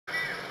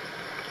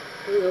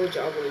Here we go with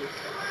y'all boys.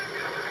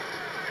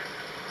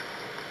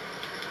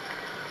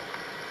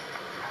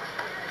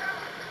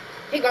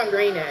 He gonna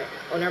green that.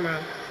 Oh, never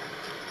mind.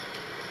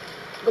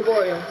 Good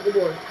boy, yo. Good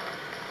boy.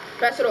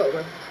 Pass it up,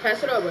 bro.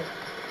 Pass it up, bro.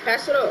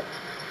 Pass it up.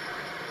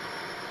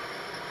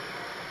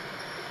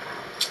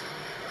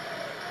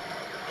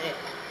 Man.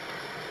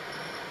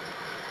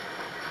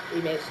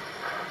 He missed.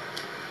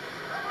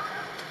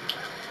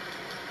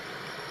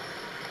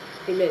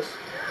 He missed.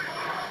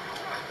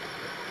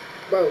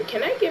 Bro,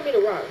 can they give me the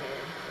rock, man?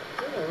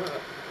 Give me the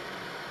rock.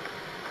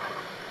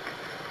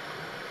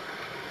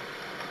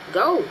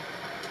 Go.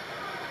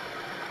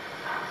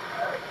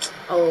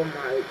 Oh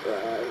my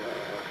god,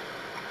 man.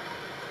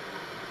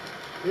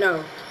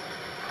 No.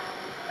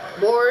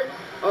 Board.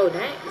 Oh,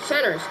 dang.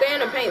 Center. Stay in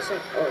the paint.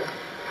 Center. Oh.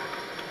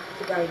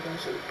 The guy can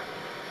shoot.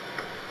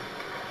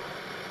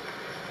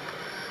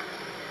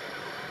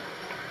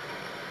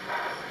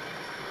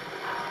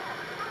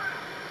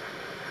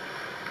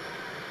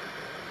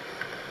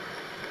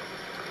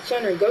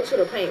 Center, go to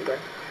the paint, bro.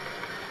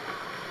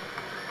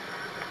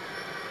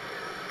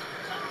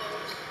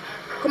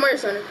 Come here,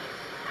 Center.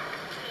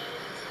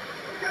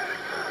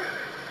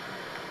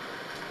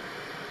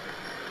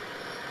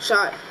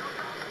 Shot.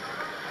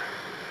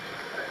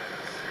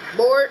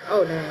 Board.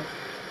 Oh, damn.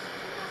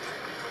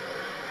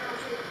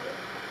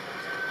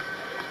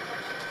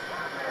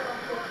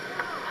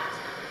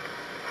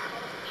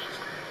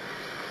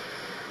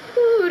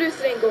 Ooh,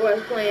 this didn't go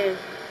as planned.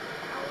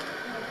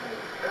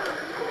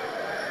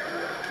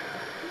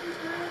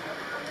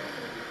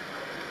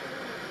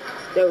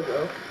 There we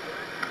go.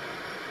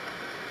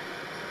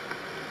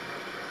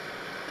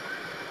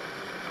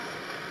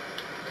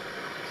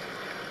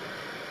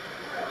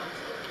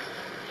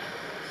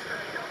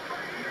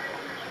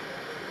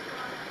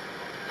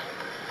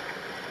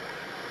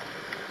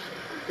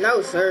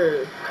 No,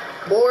 sir.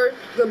 Board.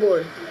 Good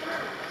board.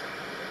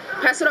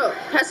 Pass it up.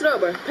 Pass it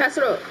up, bro. Pass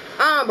it up.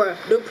 Bro.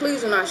 Dude,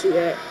 please do not shoot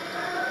that.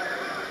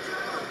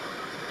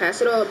 Pass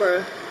it up,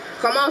 bro.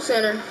 Come on,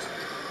 Center.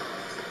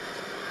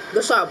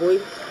 Good shot, boy.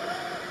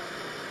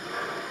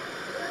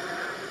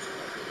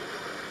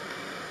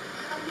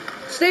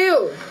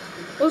 Still.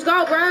 Let's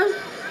go, bro.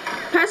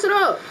 Pass it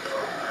up.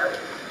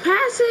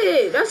 Pass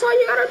it. That's all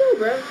you gotta do,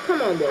 bro.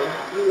 Come on, boy.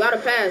 You gotta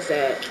pass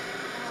that.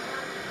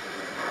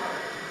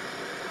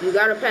 You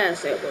gotta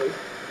pass that, bro.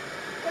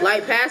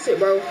 Like, pass it,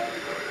 bro.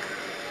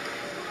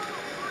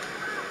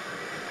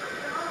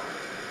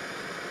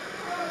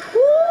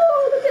 Woo!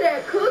 Look at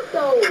that cook,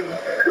 though.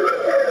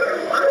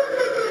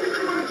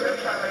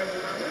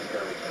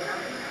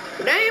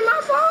 That ain't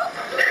my fault.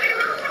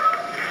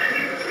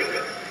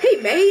 He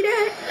made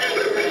that.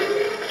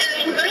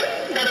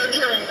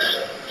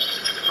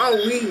 I'm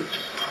weak.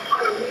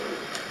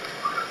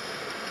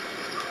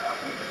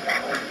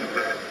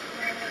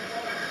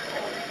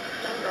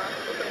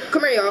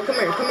 Come here, y'all. Come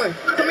here. Come here.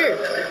 Come here.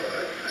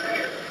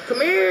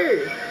 Come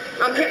here.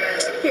 I'm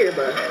here,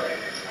 bro.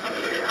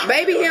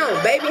 Baby him.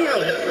 Baby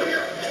him.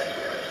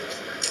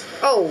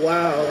 Oh,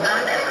 wow.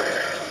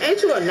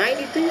 Ain't you a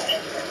 93?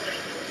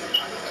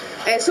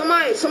 Hey,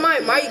 somebody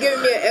might give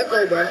me an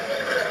echo, bro.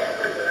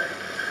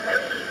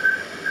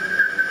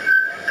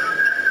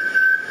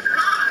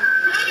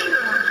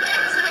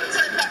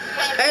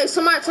 Hey,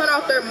 somebody turn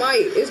off their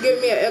mic. It's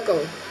giving me an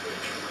echo.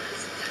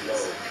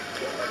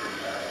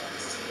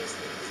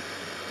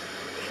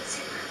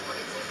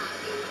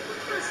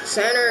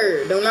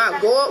 Center, do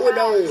not go up with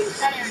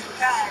those.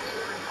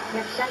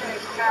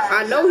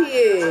 I know he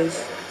is.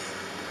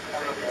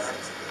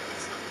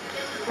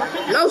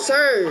 No,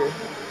 sir.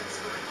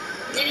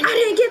 I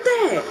didn't get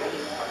that.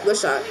 Good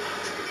shot.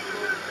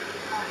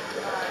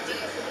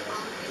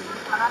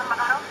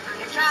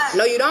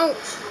 No, you don't.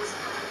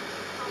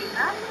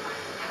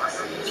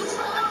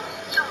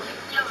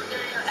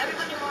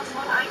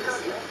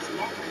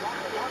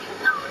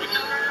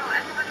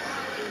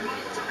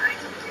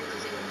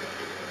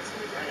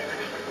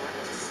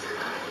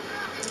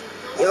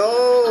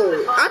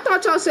 Yo, I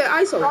thought y'all said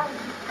ISO.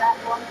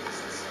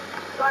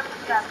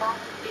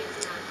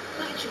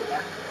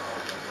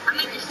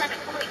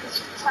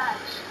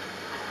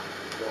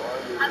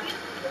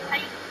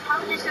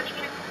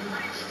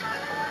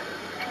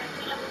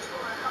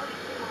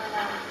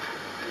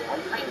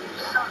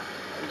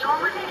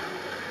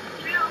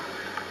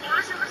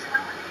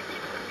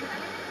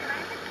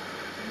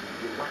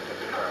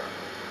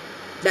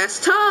 That's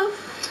tough.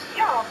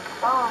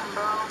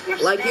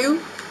 Like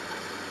you.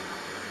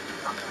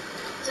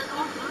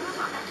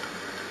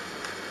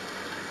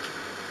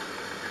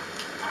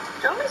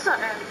 Show me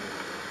something.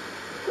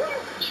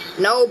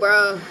 No,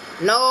 bro.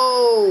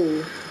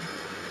 No.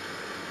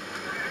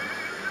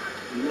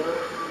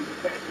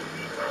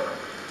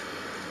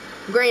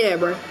 Green it,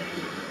 bro.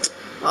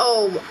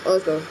 Oh,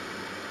 let's go.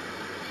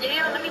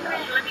 Yeah, let me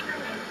green.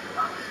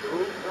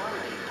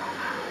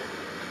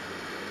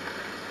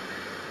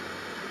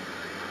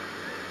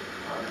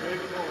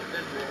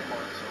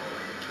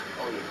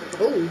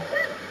 Ooh.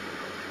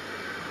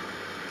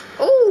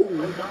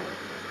 Ooh.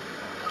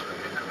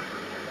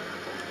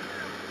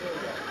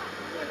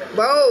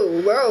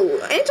 Bro,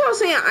 ain't y'all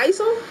saying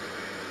ISO?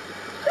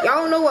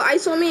 Y'all don't know what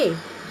ISO mean?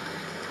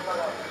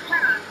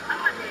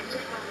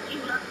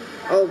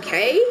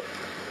 Okay.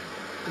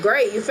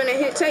 Great, you finna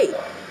hit tape.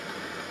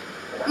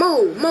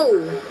 Move.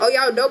 Oh,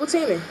 y'all double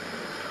teaming.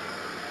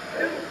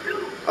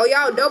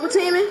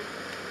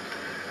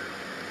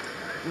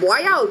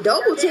 Why y'all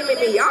double teaming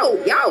me? Y'all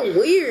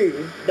weird.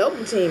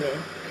 Double teaming.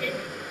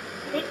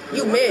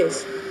 You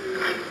missed.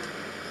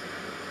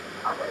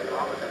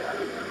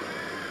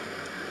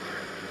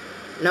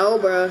 No,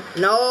 bro.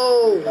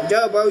 No.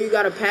 Joe, bro, you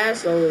gotta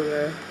pass over,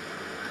 bro.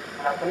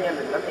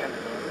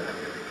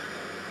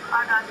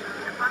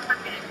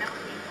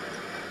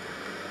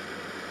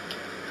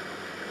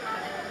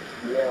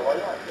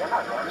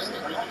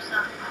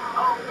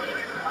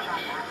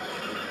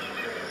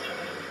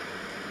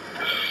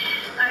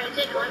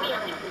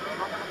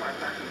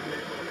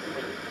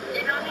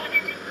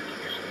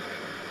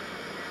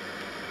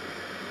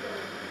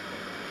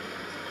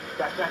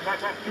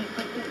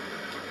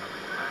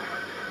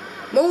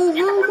 Move.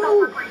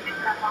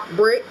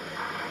 Brick.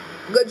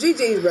 Good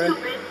GG's, bro.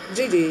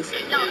 GG's.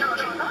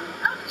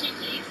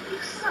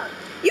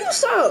 You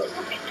suck.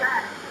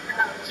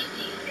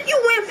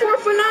 You went 4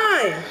 for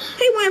 9.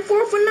 He went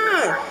 4 for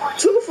 9.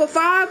 2 for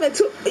 5 and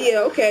 2.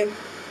 Yeah, okay.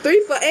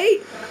 3 for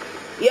 8.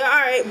 Yeah,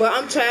 alright, but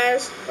I'm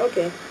trash.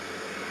 Okay.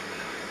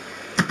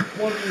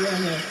 1v1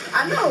 here.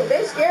 I know,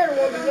 they scared of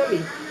 1v1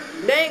 me.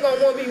 They ain't gonna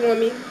 1v1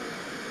 me.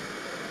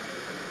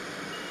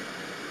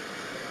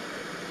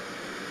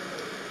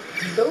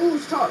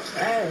 Dudes talk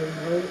trash,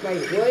 bro.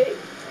 Like, what?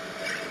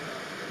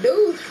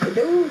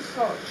 Dudes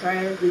talk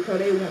trash because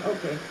they want,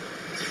 okay.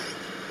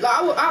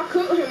 Like, I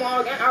cooked him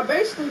all game. I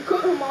basically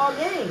cooked him all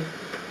game.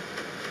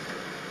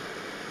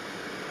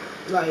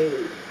 Like,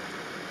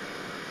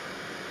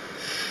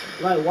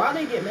 why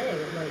they get mad?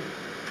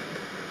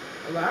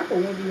 Like I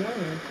could 1v1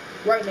 him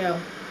right now.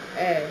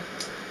 Hey,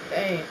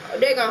 dang,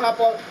 they gonna hop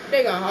off.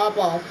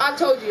 I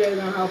told you they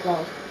gonna hop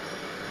off.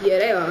 Yeah,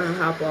 they gonna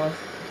hop off.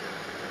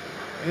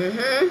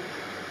 Mhm.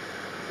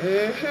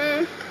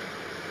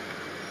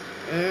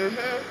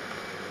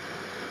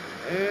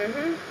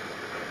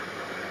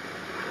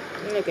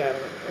 Look at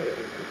him.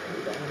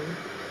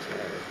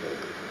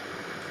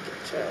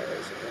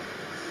 Trash.